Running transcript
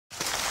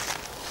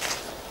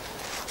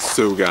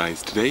So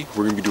guys, today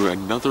we're going to be doing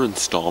another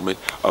installment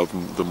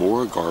of the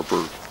Mora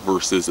Garberg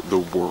versus the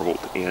World.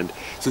 And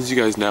since you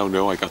guys now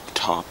know I got the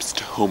Tops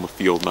Tahoma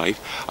field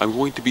knife, I'm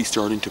going to be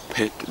starting to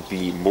pit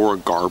the Mora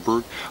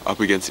Garberg up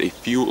against a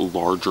few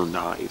larger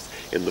knives.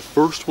 And the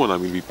first one I'm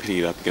going to be pitting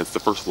it up against, the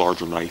first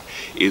larger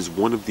knife, is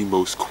one of the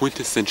most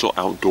quintessential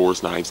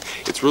outdoors knives.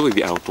 It's really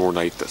the outdoor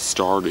knife that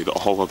started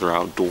all other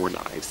outdoor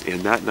knives.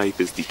 And that knife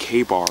is the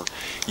K-Bar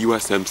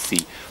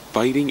USMC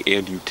fighting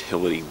and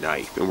utility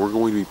knife, and we're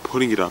going to be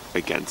putting it up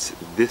against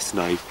this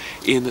knife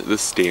in the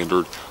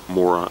standard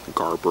Mora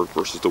Garberg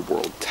versus the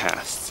World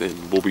tests.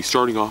 And we'll be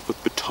starting off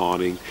with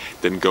batoning,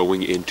 then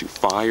going into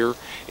fire,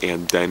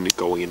 and then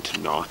going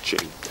into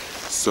notching.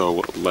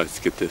 So let's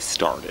get this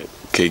started.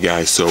 Okay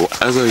guys, so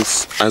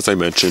as I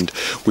mentioned,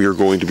 we are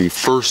going to be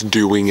first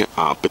doing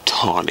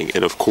batoning,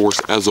 and of course,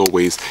 as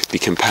always, the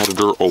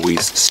competitor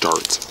always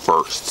starts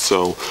first.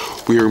 So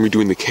we are going to be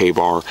doing the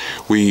K-Bar.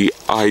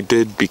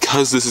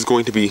 Because this is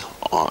going to be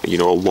a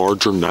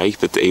larger knife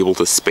that's able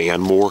to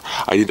span more,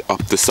 I did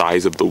up the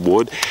size of the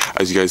wood.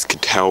 As you guys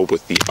could tell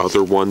with the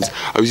other ones,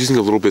 I was using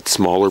a little bit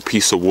smaller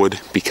piece of wood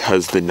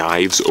because the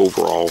knives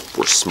overall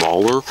were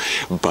smaller,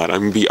 but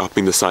I'm going to be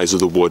upping the size of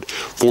the wood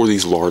for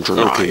these larger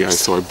knives. Okay guys,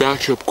 so I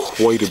backed up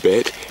quite a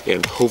bit,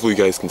 and hopefully you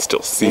guys can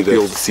still see this. You'll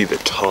be able to see the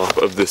top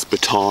of this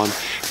baton,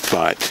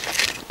 but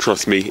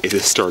trust me, it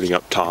is starting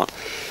up top.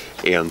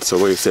 And so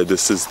like I said,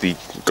 this is the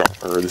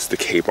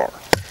K-Bar.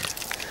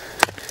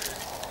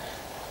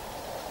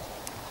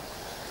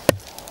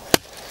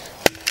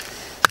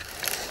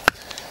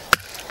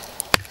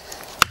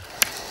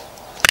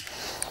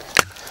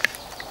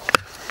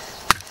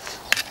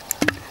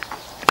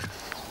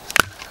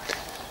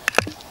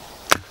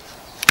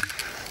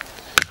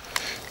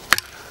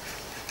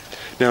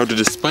 Now,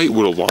 despite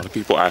what a lot of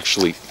people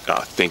actually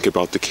think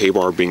about the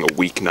K-Bar being a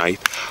weak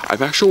knife,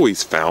 I've actually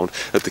always found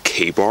that the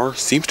K-Bar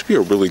seems to be a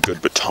really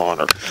good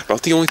batoner.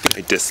 About the only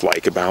thing I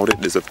dislike about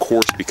it is, of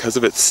course, because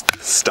of its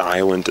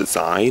style and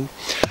design,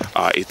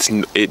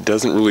 it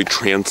doesn't really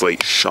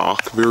translate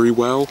shock very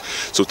well,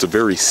 so it's a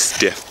very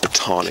stiff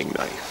batoning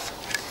knife.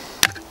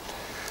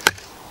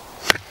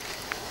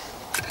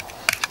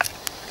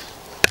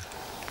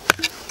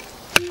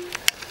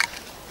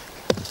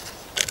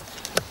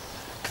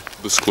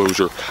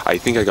 Disclosure, I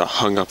think I got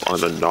hung up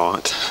on a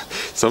knot.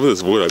 Some of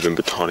this wood I've been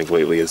batoning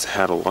lately has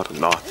had a lot of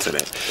knots in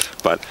it,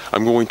 but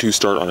I'm going to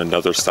start on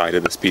another side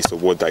of this piece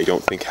of wood that I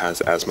don't think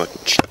has as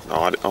much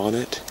knot on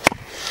it,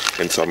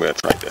 and so I'm going to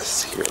try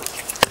this here.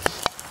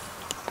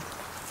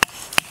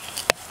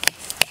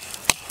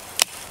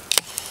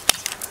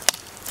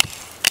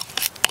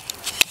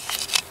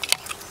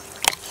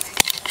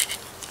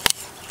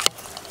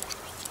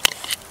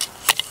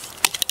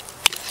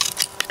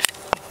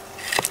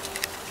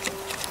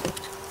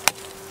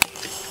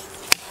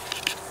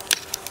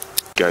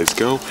 Guys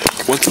go.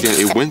 Once again,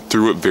 it went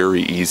through it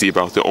very easy.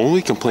 About the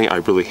only complaint I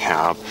really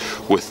have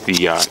with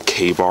the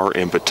K-Bar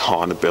and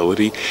baton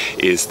ability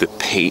is the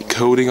paint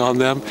coating on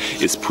them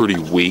is pretty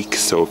weak.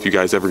 So if you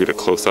guys ever get a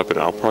close-up, and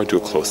I'll probably do a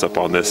close-up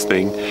on this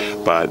thing,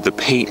 but the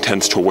paint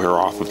tends to wear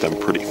off of them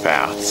pretty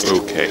fast.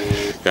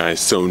 Okay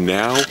guys, so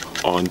now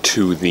on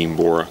to the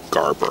Mora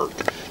Garberg.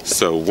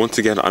 So once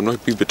again, I'm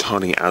not going to be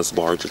batoning as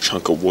large a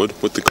chunk of wood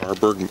with the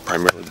Garberg,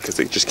 primarily because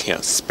they just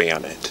can't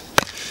span it.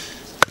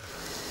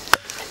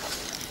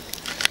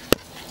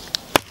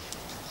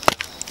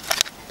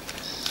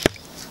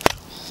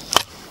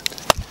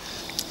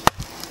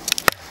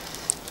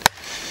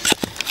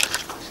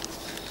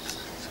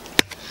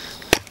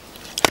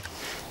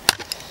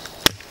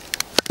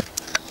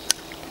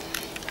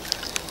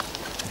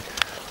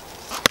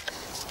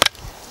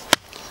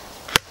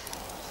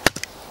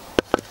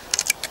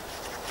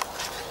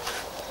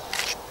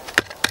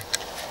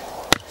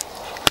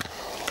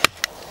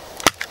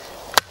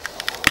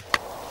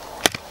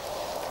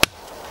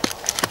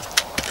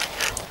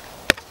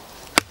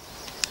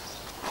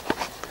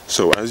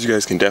 So as you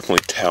guys can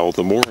definitely tell,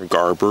 the Mora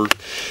Garberg,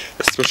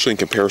 especially in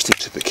comparison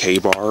to the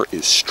K-Bar,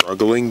 is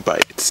struggling,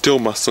 but it's still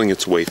muscling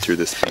its way through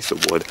this piece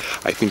of wood.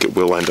 I think it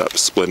will end up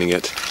splitting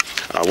it.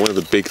 One of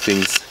the big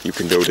things you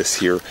can notice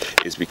here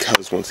is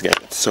because, once again,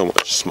 it's so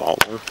much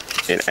smaller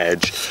in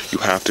edge, you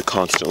have to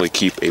constantly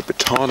keep a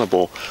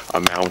batonable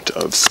amount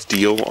of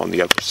steel on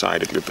the other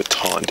side of your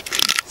batoned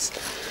piece.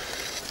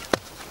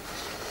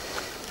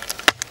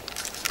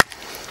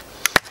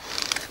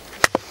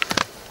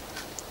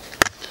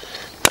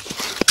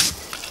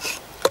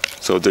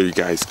 So there you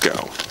guys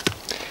go.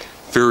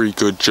 Very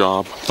good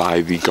job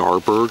by the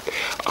Garberg.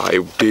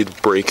 I did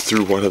break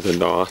through one of the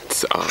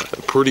knots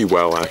pretty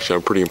well, actually.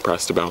 I'm pretty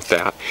impressed about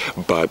that.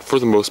 But for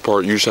the most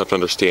part, you just have to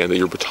understand that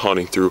you're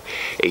batoning through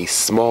a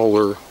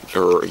smaller,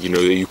 or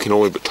you can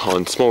only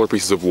baton smaller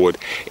pieces of wood,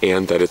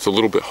 and that it's a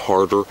little bit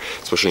harder,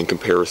 especially in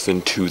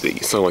comparison to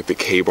something like the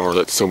K-Bar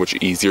that's so much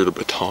easier to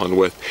baton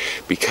with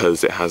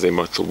because it has a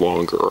much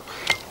longer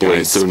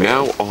blade. So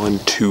now on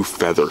to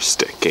feather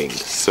sticking.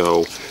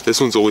 So this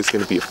one's always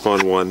going to be a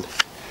fun one.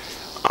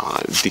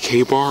 The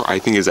K-bar, I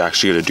think, is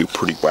actually going to do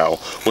pretty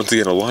well. Once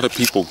again, a lot of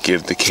people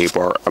give the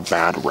K-bar a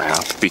bad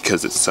rap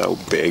because it's so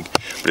big,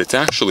 but it's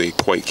actually a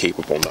quite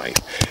capable knife.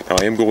 Now,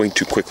 I am going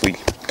to quickly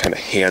kind of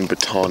hand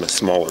baton a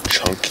smaller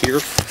chunk here.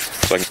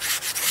 So I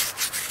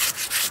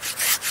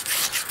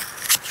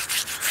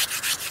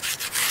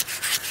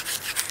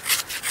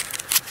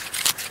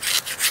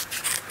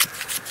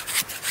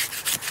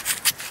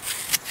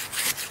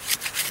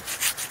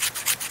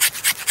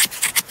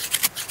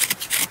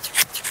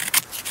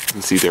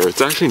can see there,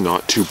 it's actually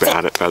not too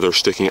bad at feather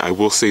sticking. I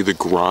will say the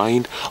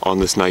grind on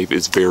this knife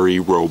is very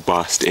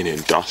robust and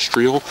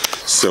industrial.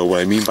 So what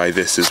I mean by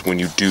this is when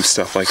you do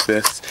stuff like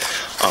this,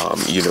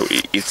 you know,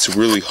 it's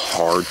really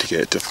hard to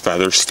get it to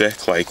feather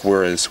stick. Like,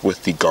 whereas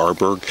with the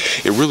Garberg,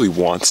 it really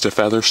wants to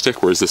feather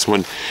stick, whereas this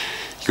one,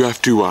 you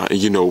have to,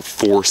 you know,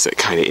 force it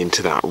kind of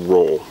into that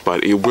roll,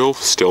 but it will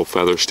still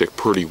feather stick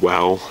pretty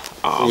well.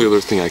 The other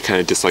thing I kind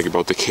of dislike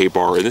about the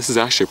K-bar, and this is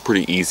actually a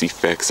pretty easy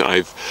fix, and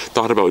I've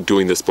thought about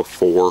doing this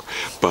before,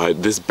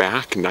 but this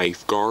back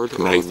knife guard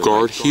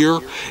here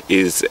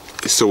is,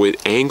 so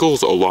it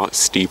angles a lot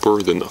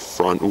steeper than the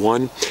front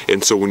one,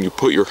 and so when you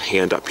put your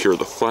hand up here,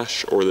 the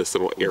flesh or this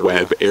little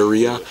web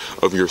area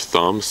of your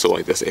thumb, so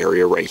like this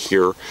area right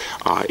here,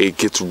 it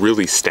gets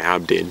really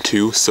stabbed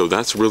into, so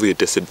that's really a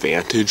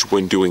disadvantage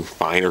when doing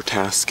finer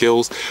task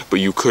skills, but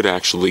you could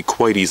actually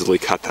quite easily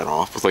cut that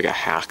off with like a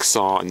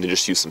hacksaw and then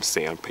just use some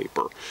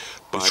sandpaper.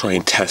 But try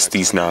and test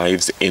these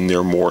knives in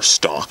their more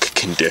stock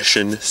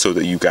condition so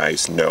that you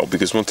guys know,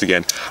 because once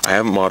again, I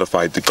haven't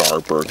modified the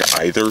Garberg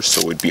either,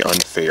 so it'd be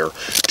unfair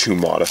to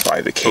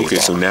modify the K-bar. Okay,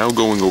 so now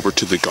going over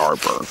to the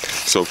Garberg.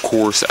 So of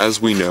course, as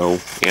we know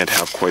and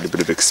have quite a bit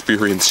of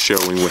experience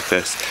showing with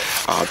this,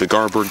 the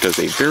Garberg does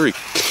a very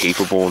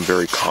capable and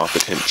very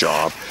competent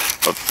job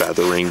of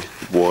feathering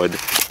wood.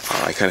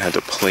 I kind of had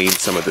to plane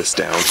some of this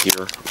down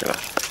here. I'm gonna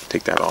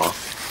take that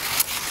off.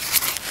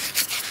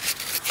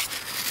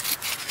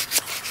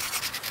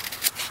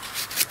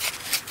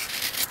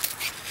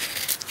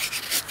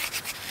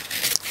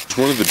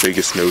 One of the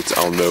biggest notes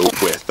I'll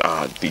note with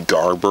the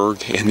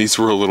Garberg, and these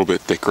were a little bit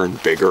thicker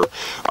and bigger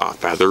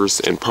feathers,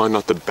 and probably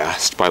not the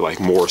best by like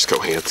Morris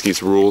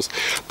Kohansky's rules,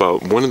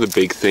 but one of the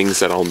big things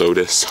that I'll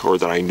notice, or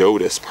that I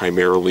notice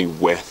primarily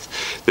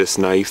with this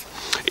knife,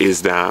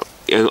 is that,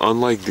 and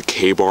unlike the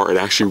K-bar, it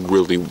actually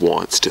really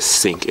wants to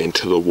sink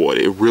into the wood.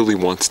 It really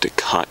wants to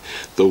cut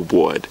the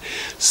wood.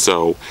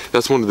 So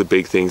that's one of the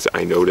big things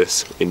I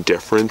notice in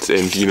difference,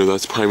 and you know,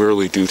 that's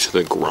primarily due to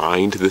the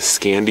grind. The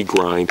Scandi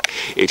grind,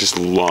 it just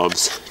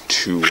loves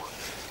to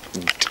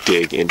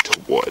dig into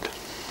wood.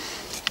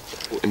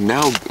 And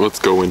now let's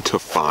go into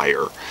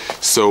fire.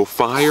 So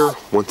fire,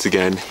 once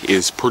again,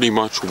 is pretty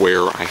much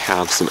where I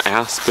have some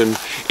aspen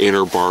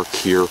inner bark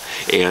here,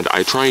 and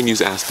I try and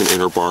use aspen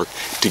inner bark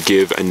to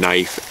give a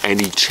knife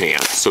any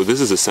chance. So this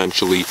is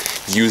essentially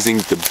using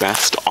the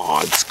best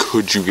odds.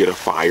 Could you get a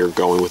fire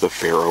going with a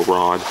ferro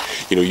rod?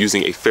 You know,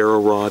 using a ferro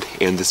rod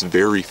and this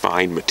very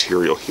fine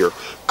material here,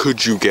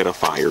 could you get a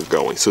fire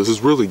going? So this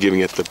is really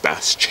giving it the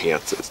best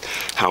chances.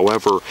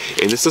 However,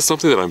 and this is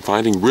something that I'm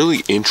finding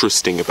really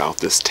interesting about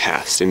this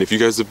test, and if you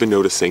guys have been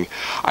noticing,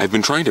 I've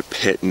been trying to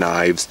pit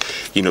knives,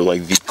 you know,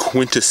 like the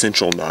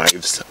quintessential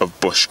knives of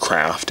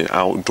bushcraft and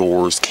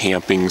outdoors,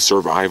 camping,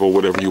 survival,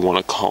 whatever you want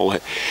to call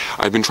it.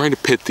 I've been trying to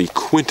pit the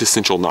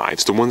quintessential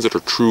knives, the ones that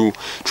are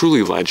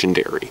truly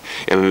legendary.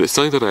 And it's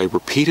something that I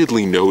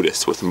repeatedly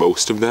notice with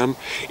most of them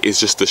is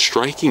just the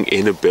striking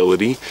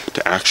inability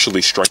to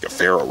actually strike a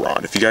ferro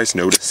rod. If you guys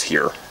notice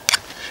here,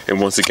 and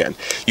once again,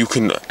 you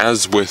can,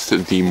 as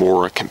with the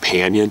Mora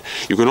Companion,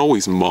 you can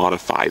always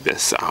modify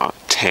this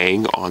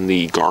tang on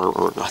the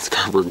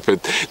Garberg,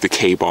 but the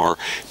K-bar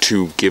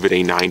to give it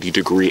a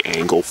 90-degree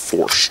angle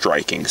for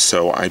striking.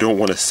 So I don't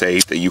want to say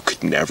that you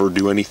could never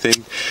do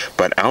anything,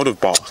 but out of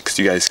box,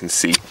 you guys can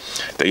see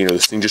that, you know,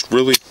 this thing just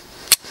really,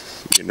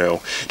 you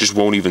know, just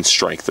won't even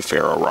strike the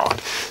ferro rod.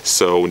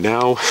 So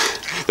now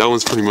that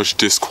one's pretty much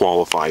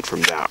disqualified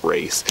from that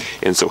race,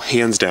 and so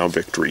hands down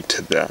victory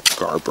to that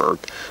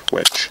Garberg,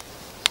 which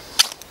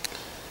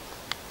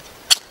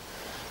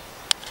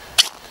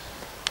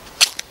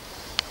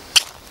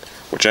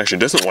actually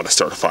doesn't want to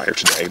start a fire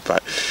today,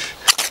 but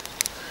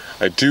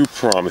I do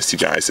promise you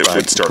guys it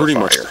would start pretty a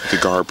fire. Much the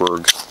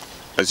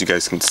Garberg, as you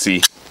guys can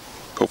see,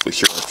 hopefully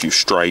hear a few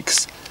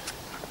strikes.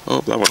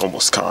 Oh, that one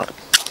almost caught.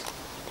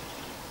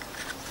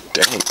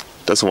 Dang,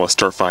 doesn't want to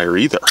start fire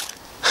either.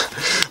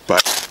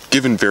 But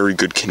given very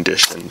good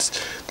conditions,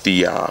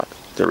 the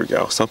there we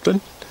go,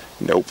 something?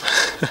 Nope.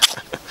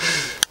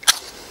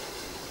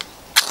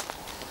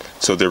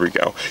 So there we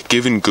go.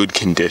 Given good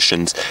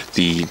conditions,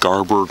 the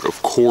Garberg,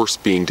 of course,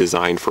 being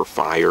designed for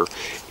fire,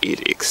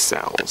 it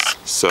excels.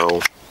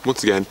 So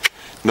once again,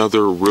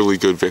 another really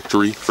good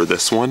victory for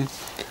this one.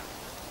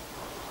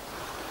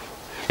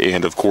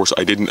 And of course,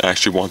 I didn't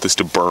actually want this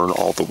to burn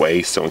all the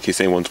way. So in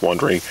case anyone's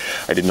wondering,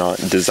 I did not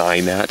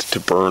design that to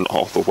burn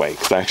all the way,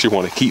 because I actually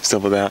want to keep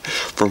some of that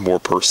for more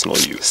personal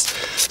use.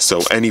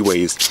 So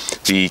anyways,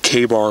 the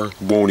K-bar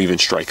won't even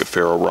strike a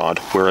ferro rod,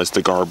 whereas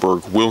the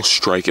Garberg will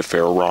strike a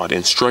ferro rod,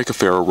 and strike a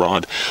ferro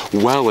rod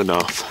well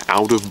enough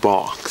out of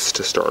box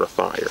to start a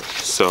fire.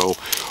 So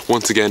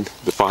once again,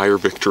 the fire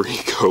victory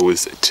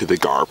goes to the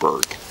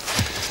Garberg.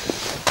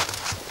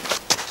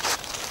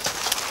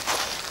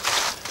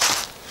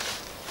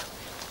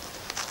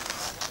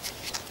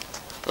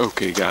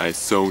 Okay guys,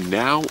 so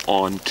now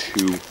on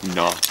to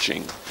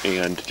notching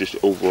and just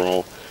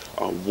overall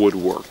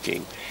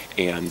woodworking.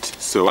 And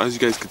so as you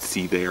guys could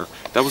see there,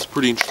 that was a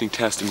pretty interesting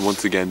test, and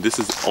once again, this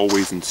is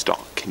always in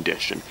stock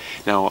condition.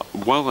 Now,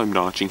 while I'm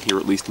notching here,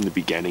 at least in the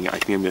beginning, I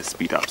think I'm going to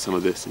speed up some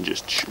of this and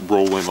just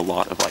roll in a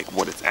lot of like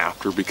what it's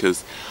after,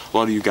 because a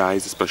lot of you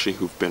guys, especially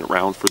who've been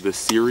around for this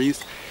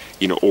series,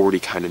 you know, already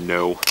kind of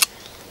know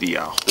the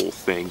whole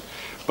thing.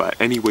 But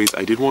anyways,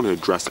 I did want to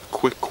address a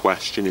quick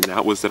question, and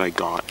that was that I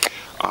got,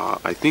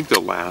 I think the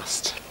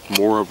last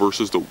Mora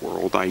versus the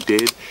World I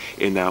did,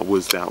 and that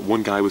was that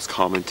one guy was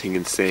commenting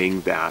and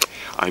saying that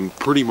I'm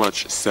pretty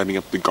much setting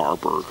up the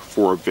Garberg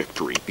for a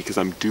victory because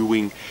I'm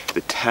doing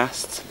the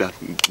tests that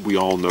we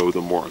all know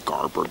the Mora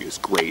Garberg is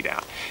great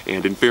at.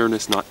 And in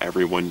fairness, not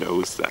everyone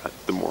knows that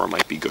the Mora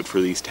might be good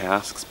for these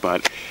tasks,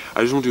 but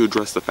I just want to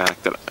address the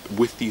fact that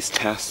with these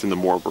tests in the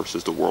Mora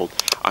versus the World,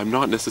 I'm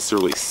not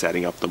necessarily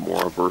setting up the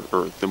Mora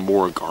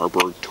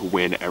Garberg to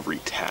win every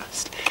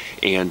test.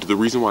 And the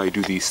reason why I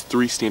do these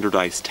 3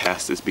 standardized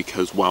tests is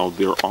because while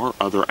there are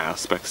other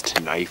aspects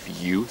to knife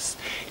use,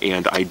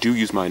 and I do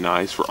use my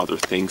knives for other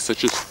things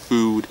such as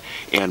food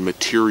and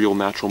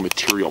natural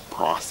material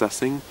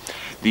processing,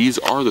 these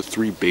are the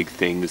 3 big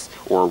things,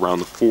 or around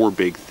the 4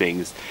 big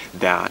things,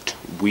 that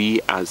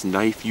we as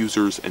knife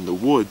users in the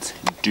woods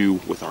do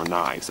with our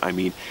knives. I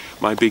mean,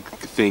 my big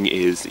thing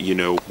is, you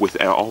know,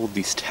 with all of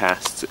these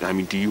tests, I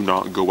mean, do you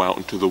not go out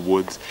into the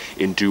woods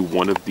and do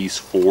one of these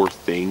 4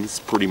 things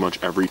pretty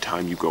much every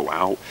time you go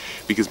out?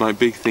 Because my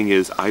big thing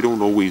is, I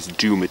don't always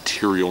do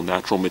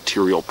natural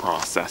material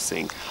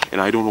processing, and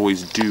I don't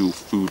always do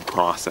food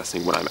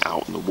processing when I'm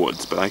out in the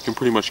woods, but I can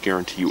pretty much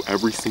guarantee you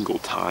every single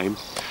time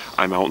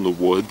I'm out in the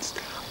woods,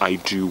 I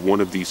do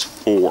one of these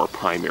 4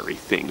 primary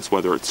things,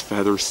 whether it's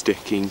feather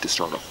sticking to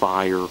start a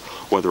fire,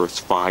 whether it's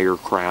fire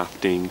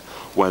crafting,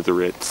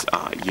 whether it's,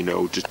 you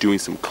know, just doing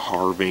some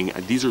carving.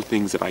 These are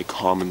things that I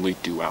commonly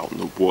do out in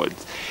the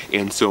woods.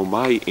 And so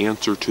my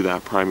answer to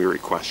that primary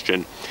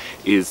question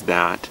is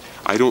that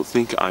I don't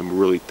think I'm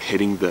really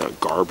pitting the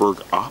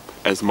Garberg up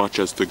as much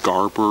as the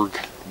Garberg,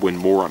 when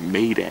Mora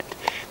made it,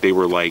 they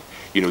were like,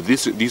 you know,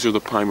 these are the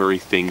primary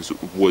things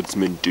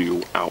woodsmen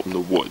do out in the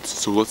woods.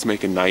 So let's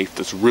make a knife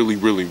that's really,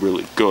 really,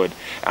 really good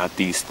at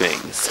these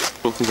things.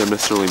 I don't think I'm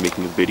necessarily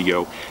making a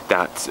video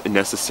that's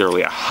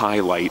necessarily a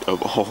highlight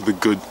of all the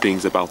good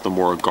things about the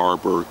Mora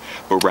Garberg,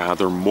 but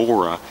rather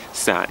Mora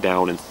sat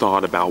down and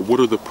thought about what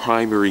are the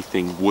primary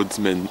things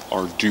woodsmen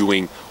are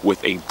doing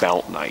with a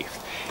belt knife.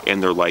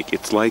 And they're like,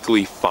 it's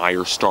likely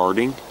fire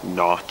starting,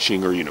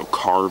 notching, or, you know,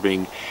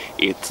 carving.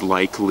 It's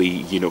likely,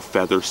 you know,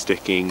 feather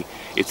sticking.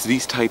 It's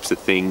these types of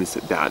things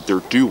that they're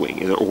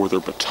doing, or they're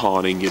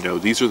batoning, you know.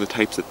 These are the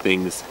types of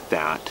things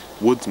that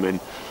woodsmen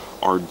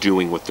are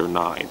doing with their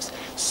knives.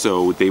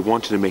 So they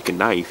wanted to make a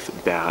knife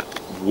that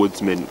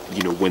woodsmen,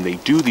 you know, when they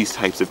do these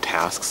types of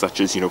tasks,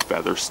 such as, you know,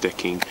 feather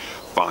sticking,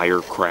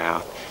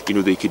 firecraft, you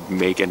know, they could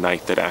make a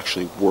knife that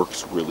actually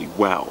works really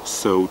well.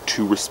 So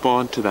to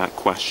respond to that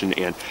question,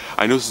 and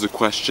I know this is a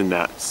question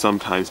that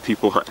sometimes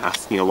people are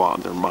asking a lot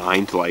in their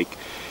mind, like,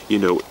 you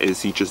know,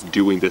 is he just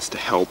doing this to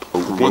help?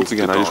 Once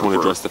again, I just want to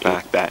address the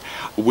fact that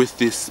with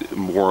this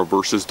Mora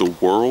versus the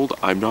World,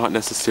 I'm not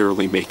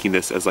necessarily making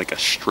this as like a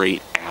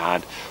straight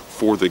ad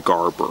for the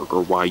Garberg,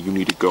 or why you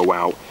need to go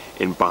out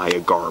and buy a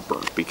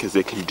Garberg, because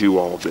it can do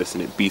all of this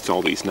and it beats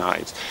all these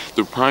knives.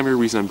 The primary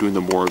reason I'm doing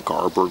the Mora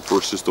Garberg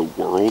versus the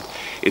World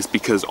is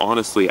because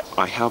honestly,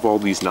 I have all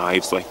these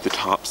knives like the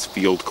Tops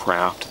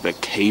Fieldcraft, the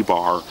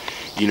K-Bar,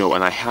 you know,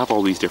 and I have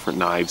all these different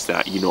knives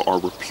that, you know, are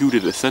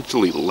reputed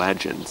essentially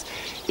legends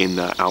in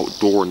the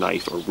outdoor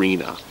knife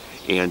arena.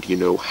 And, you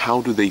know,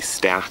 how do they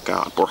stack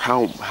up, or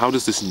how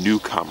does this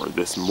newcomer,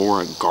 this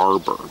Mora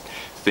Garberg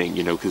thing,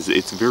 you know, because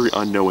it's a very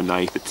unknown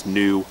knife, it's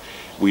new,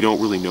 we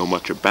don't really know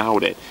much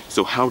about it,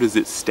 so how does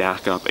it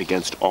stack up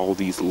against all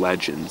these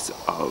legends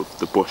of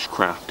the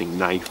bushcrafting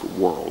knife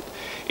world?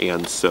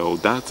 And so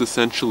that's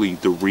essentially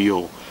the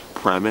real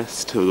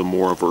premise to the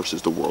Mora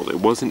versus the World. It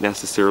wasn't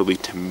necessarily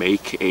to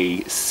make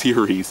a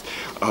series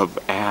of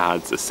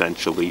ads,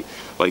 essentially,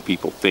 like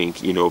people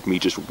think, you know, of me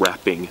just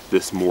repping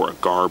this Mora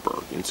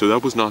Garberg. And so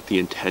that was not the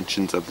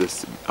intentions of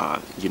this,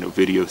 you know,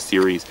 video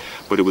series,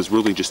 but it was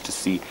really just to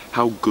see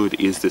how good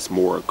is this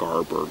Mora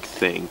Garberg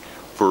thing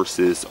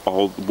versus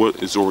all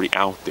what is already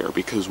out there.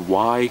 Because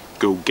why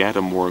go get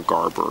a Mora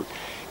Garberg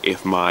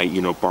if my,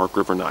 you know, Bark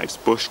River Knives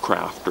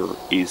Bushcrafter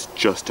is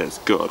just as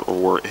good,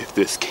 or if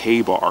this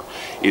K-Bar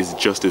is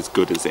just as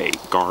good as a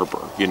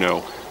Garberg, you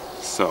know?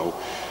 So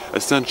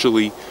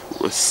essentially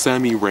a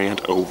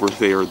semi-rant over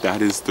there.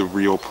 That is the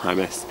real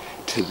premise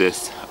to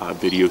this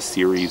video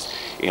series,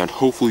 and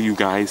hopefully you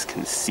guys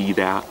can see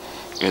that,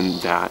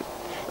 and that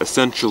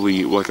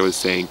essentially, like I was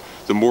saying,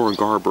 the Mora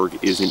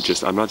Garberg isn't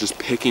just, I'm not just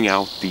picking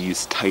out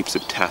these types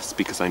of tests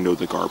because I know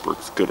the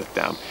Garberg's good at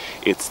them.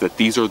 It's that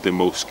these are the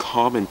most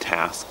common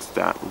tasks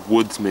that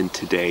woodsmen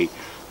today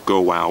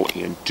go out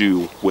and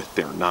do with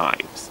their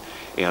knives.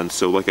 And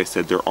so, like I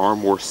said, there are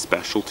more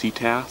specialty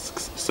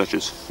tasks such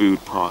as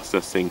food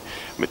processing,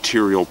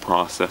 material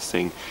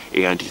processing,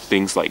 and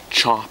things like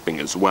chopping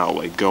as well,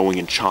 like going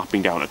and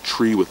chopping down a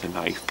tree with a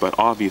knife. But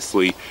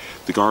obviously,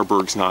 the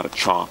Garberg's not a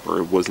chopper.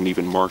 It wasn't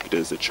even marketed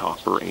as a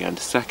chopper. And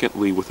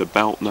secondly, with a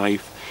belt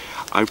knife,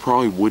 I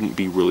probably wouldn't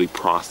be really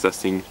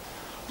processing,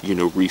 you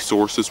know,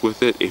 resources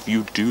with it. If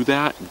you do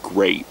that,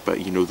 great.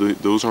 But, you know,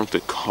 those aren't the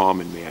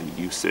common man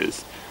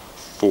uses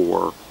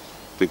for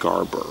the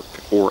Garberg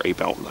or a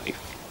belt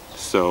knife.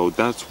 So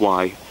that's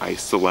why I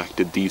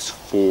selected these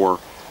 3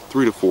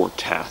 to 4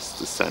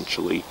 tests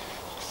essentially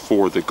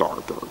for the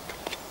Garberg.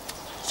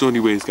 So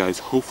anyways guys,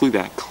 hopefully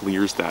that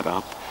clears that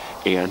up,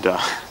 and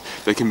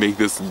that can make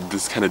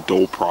this kind of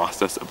dull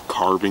process of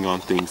carving on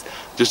things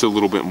just a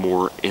little bit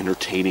more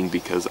entertaining,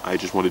 because I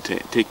just wanted to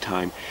take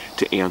time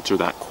to answer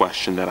that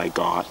question that I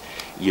got,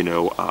 you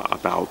know,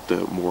 about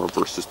the Mora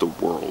versus the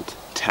World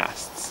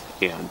tests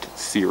and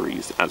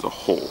series as a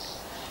whole.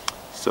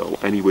 So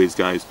anyways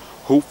guys,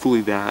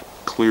 hopefully that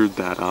cleared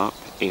that up,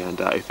 and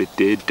if it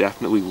did,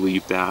 definitely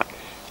leave that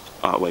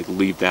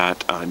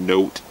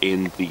note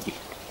in the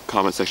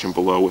comment section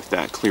below if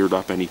that cleared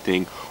up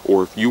anything,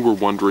 or if you were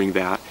wondering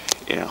that,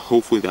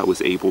 hopefully that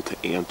was able to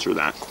answer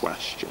that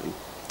question.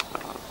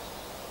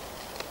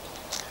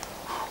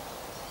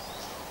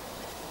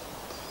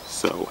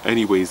 So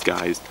anyways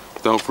guys,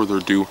 without further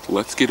ado,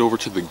 let's get over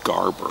to the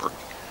Garberg.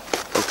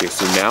 Okay,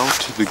 so now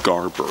to the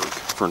Garberg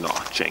for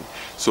notching.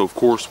 So of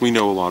course we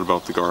know a lot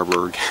about the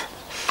Garberg.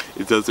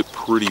 It does it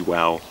pretty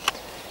well,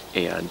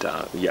 and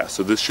yeah,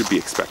 so this should be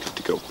expected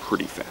to go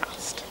pretty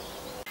fast.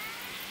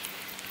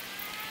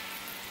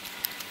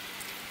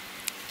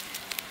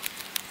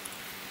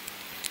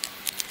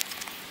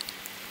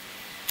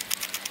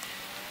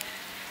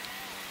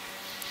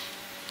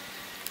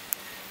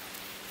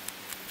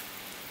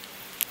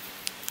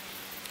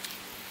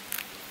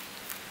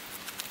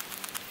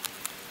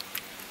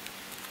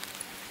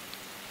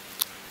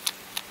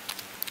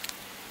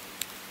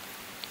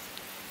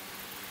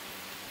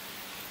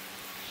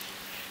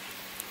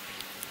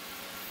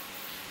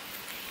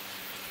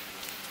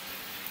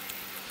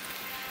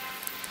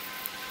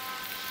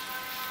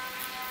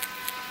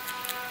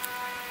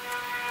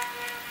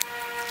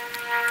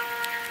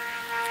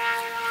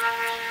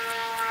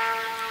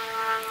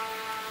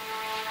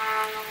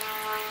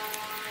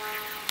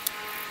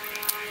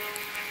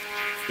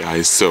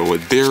 Guys, so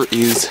there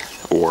is,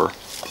 or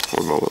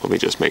one moment, let me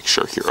just make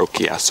sure here.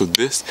 Okay, yeah, so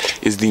this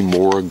is the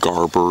Mora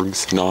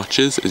Garberg's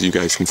notches. As you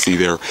guys can see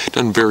there,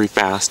 done very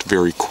fast,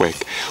 very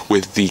quick.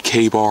 With the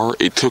K-bar,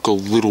 it took a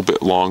little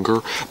bit longer,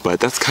 but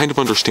that's kind of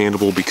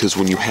understandable, because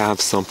when you have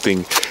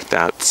something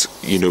that's,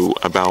 you know,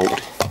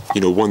 about,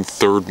 you know,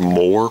 1/3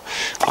 more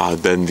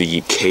than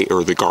the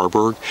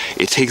Garberg,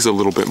 it takes a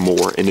little bit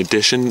more. In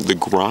addition, the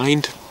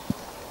grind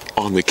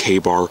on the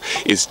K-bar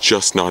is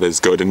just not as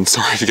good. And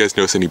sorry if you guys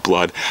notice any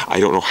blood. I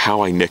don't know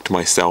how I nicked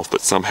myself,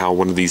 but somehow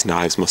one of these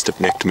knives must have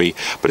nicked me,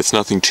 but it's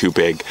nothing too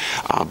big.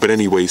 But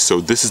anyway, so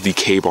this is the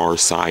K-bar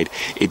side.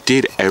 It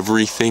did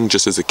everything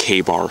just as a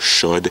K-bar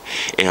should.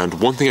 And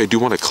one thing I do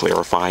want to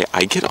clarify,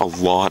 I get a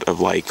lot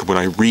of, like, when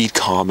I read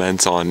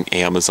comments on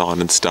Amazon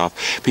and stuff,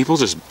 people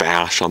just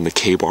bash on the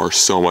K-bar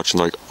so much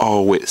and like,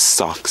 oh, it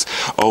sucks.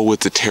 Oh,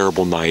 it's a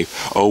terrible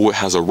knife. Oh, it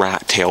has a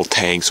rat tail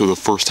tang, so the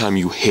first time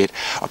you hit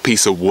a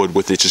piece of wood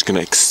with, it's just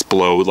gonna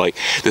explode. Like,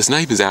 this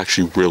knife is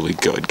actually really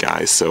good,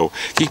 guys. So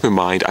keep in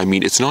mind, I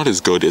mean, it's not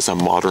as good as a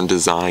modern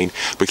design,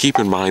 but keep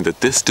in mind that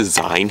this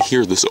design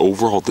here, this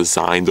overall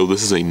design, though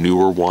this is a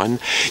newer one,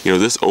 you know,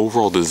 this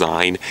overall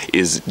design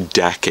is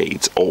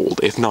decades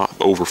old, if not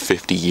over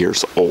 50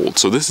 years old.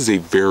 So this is a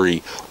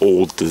very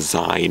old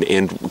design.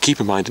 And keep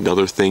in mind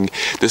another thing,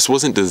 this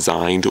wasn't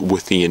designed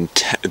with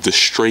the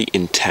straight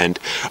intent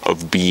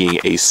of being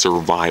a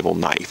survival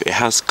knife. It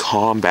has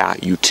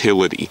combat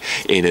utility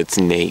in its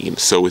name.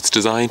 So it's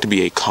designed to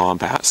be a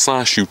combat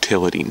 /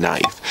 utility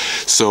knife.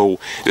 So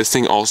this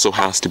thing also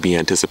has to be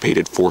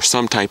anticipated for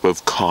some type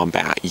of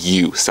combat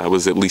use. That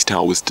was at least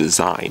how it was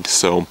designed.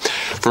 So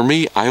for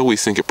me, I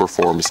always think it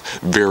performs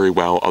very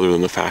well, other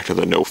than the fact of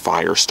the no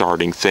fire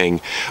starting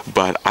thing.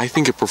 But I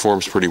think it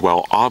performs pretty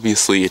well.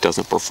 Obviously, it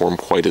doesn't perform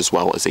quite as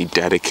well as a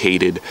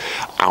dedicated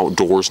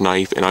outdoors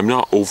knife, and I'm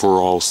not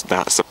overall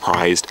that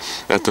surprised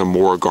that the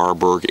Mora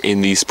Garberg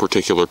in these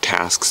particular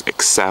tasks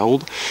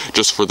excelled,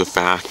 just for the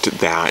fact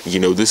that, you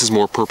know, this is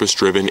more purpose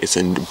driven. It's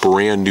a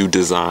brand new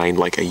design,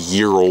 like a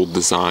year-old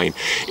design.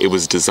 It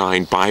was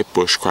designed by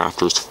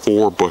bushcrafters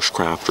for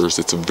bushcrafters.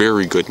 It's a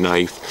very good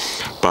knife,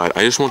 but But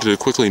I just wanted to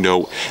quickly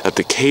note that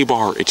the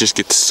K-bar, it just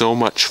gets so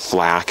much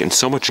flack and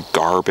so much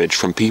garbage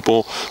from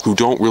people who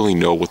don't really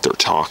know what they're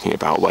talking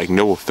about. Like,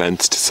 no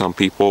offense to some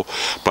people,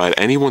 but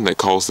anyone that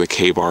calls the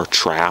K-bar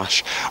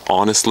trash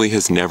honestly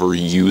has never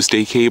used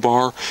a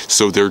K-bar,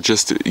 so they're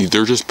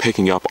just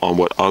picking up on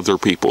what other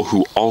people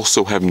who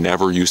also have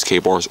never used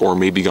K-bars, or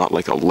maybe got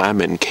like a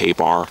lemon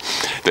K-bar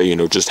that, you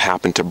know, just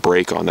happened to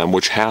break on them,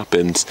 which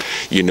happens,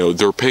 you know,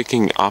 they're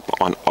picking up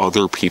on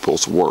other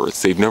people's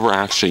words. They've never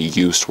actually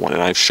used one,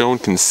 and I've shown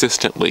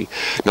consistently,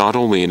 not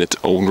only in its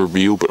own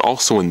review, but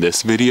also in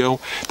this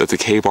video, that the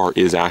K-bar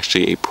is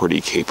actually a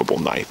pretty capable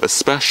knife,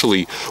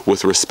 especially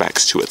with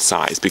respects to its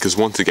size, because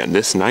once again,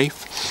 this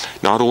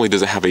knife, not only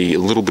does it have a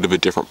little bit of a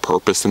different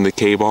purpose than the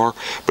K-bar,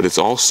 but it's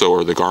also,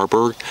 or the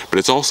Garberg, but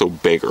it's also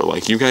bigger.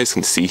 Like you guys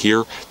can see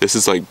here, this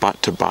is like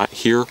butt to butt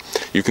here.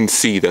 You can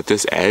see that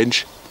this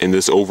edge and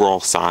this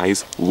overall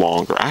size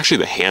longer. Actually,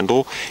 the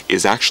handle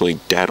is actually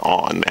dead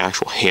on. The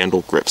actual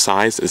handle grip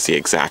size is the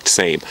exact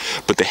same,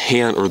 but the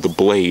hand or the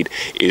blade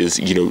is,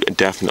 you know,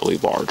 definitely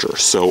larger.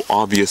 So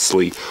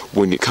obviously,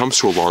 when it comes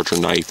to a larger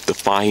knife, the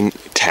fine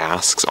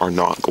tasks are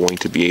not going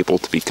to be able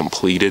to be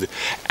completed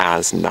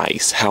as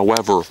nice.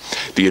 However,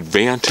 the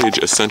advantage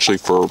essentially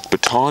for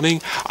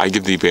batoning, I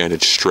give the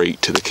advantage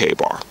straight to the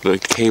K-bar. The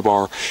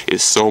K-bar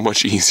is so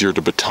much easier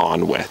to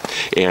baton with,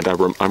 and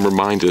I'm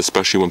reminded,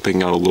 especially when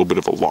picking out a little bit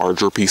of a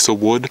larger piece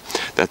of wood,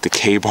 that the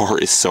K-bar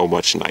is so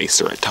much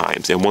nicer at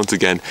times. And once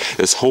again,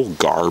 this whole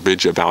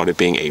garbage about it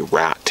being a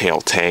rat tail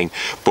tang,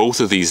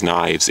 both of these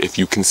knives, if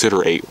you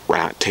consider a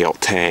rat tail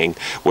tang,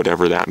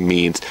 whatever that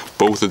means,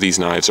 both of these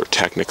knives are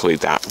technically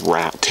that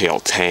rat tail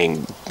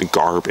tang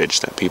garbage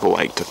that people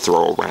like to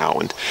throw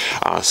around.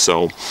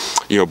 So,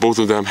 you know, both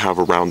of them have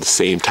around the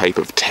same type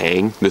of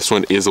tang. This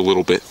one is a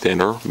little bit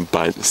thinner,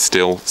 but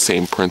still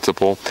same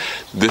principle.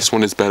 This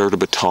one is better to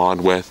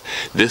baton with.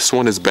 This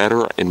one is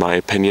better, in my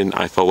opinion.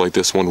 I felt like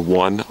this one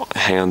won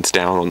hands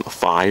down on the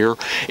fire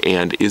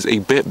and is a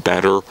bit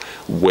better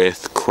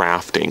with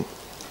crafting.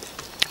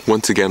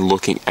 Once again,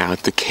 looking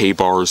at the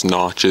K-bar's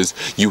notches,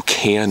 you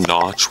can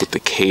notch with the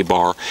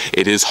K-bar.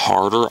 It is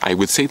harder. I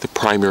would say the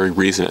primary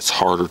reason it's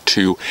harder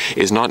too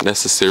is not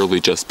necessarily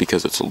just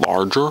because it's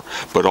larger,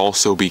 but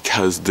also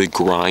because the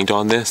grind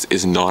on this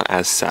is not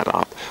as set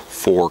up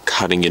for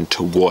cutting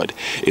into wood.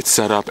 It's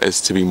set up as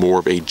to be more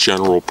of a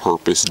general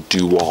purpose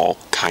do-all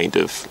kind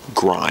of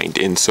grind.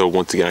 And so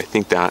once again, I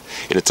think that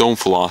in its own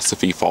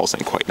philosophy falls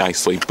in quite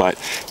nicely, but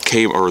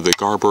the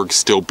Garberg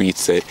still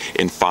beats it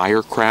in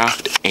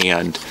firecraft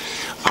and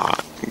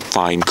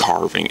fine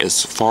carving.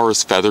 As far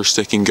as feather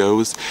sticking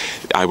goes,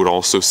 I would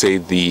also say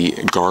the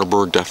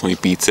Garberg definitely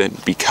beats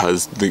it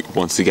because,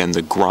 once again,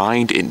 the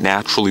grind, it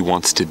naturally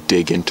wants to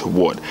dig into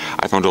wood.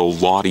 I found it a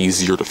lot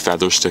easier to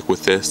feather stick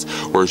with this,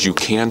 whereas you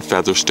can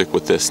feather stick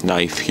with this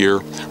knife here,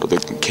 or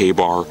the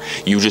K-bar.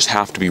 You just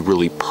have to be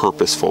really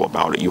purposeful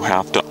about it. You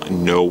have to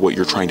know what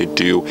you're trying to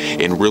do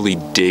and really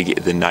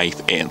dig the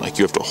knife in. Like,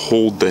 you have to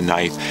hold the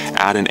knife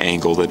at an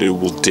angle that it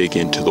will dig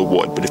into the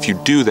wood. But if you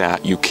do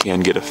that, you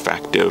can get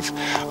effective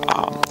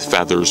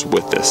feathers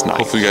with this knife.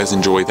 Hopefully you guys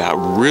enjoy that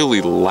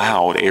really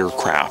loud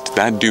aircraft.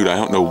 That dude, I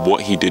don't know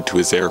what he did to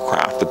his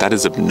aircraft, but that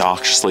is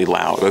obnoxiously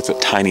loud. That's a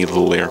tiny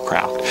little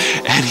aircraft.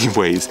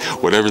 Anyways,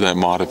 whatever that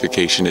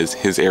modification is,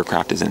 his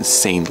aircraft is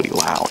insanely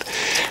loud.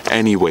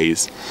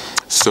 Anyways,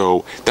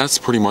 so that's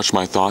pretty much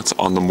my thoughts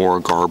on the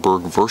Mora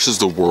Garberg versus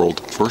the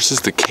World versus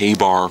the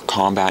K-bar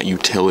combat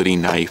utility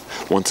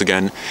knife. Once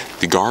again,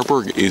 the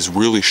Garberg is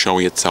really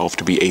showing itself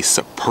to be a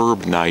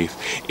superb knife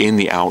in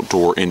the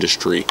outdoor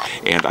industry,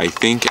 and I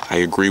think I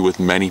agree with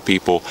many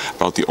people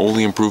about the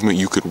only improvement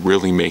you could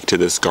really make to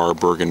this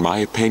Garberg, in my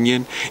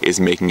opinion,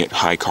 is making it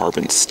high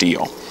carbon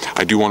steel.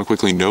 I do want to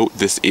quickly note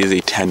this is a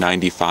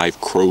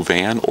 1095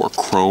 Chrovan or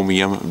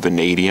chromium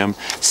vanadium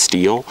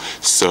steel,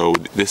 so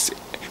this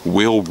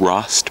will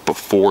rust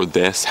before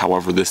this.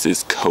 However, this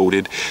is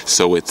coated,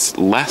 so it's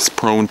less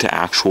prone to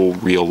actual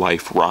real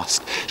life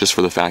rust, just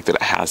for the fact that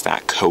it has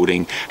that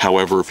coating.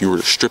 However, if you were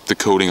to strip the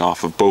coating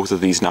off of both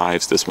of these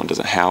knives, this one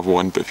doesn't have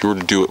one, but if you were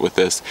to do it with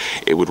this,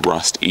 it would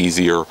rust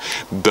easier.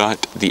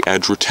 But the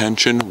edge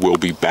retention will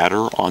be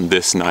better on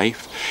this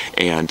knife,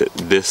 and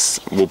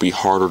this will be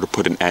harder to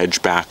put an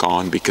edge back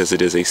on because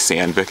it is a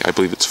Sandvik. I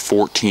believe it's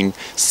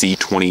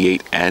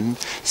 14C28N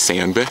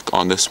Sandvik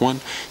on this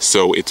one,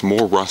 so it's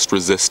more rust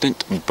resistant,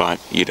 but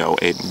you know,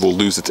 it will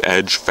lose its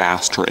edge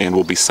faster and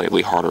will be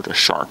slightly harder to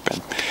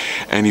sharpen.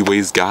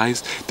 Anyways,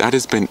 guys, that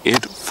has been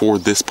it for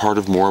this part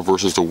of Mora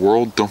versus the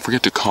World. Don't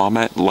forget to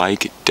comment,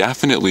 like,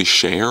 definitely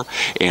share,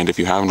 and if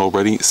you haven't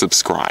already,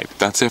 subscribe.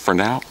 That's it for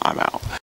now. I'm out.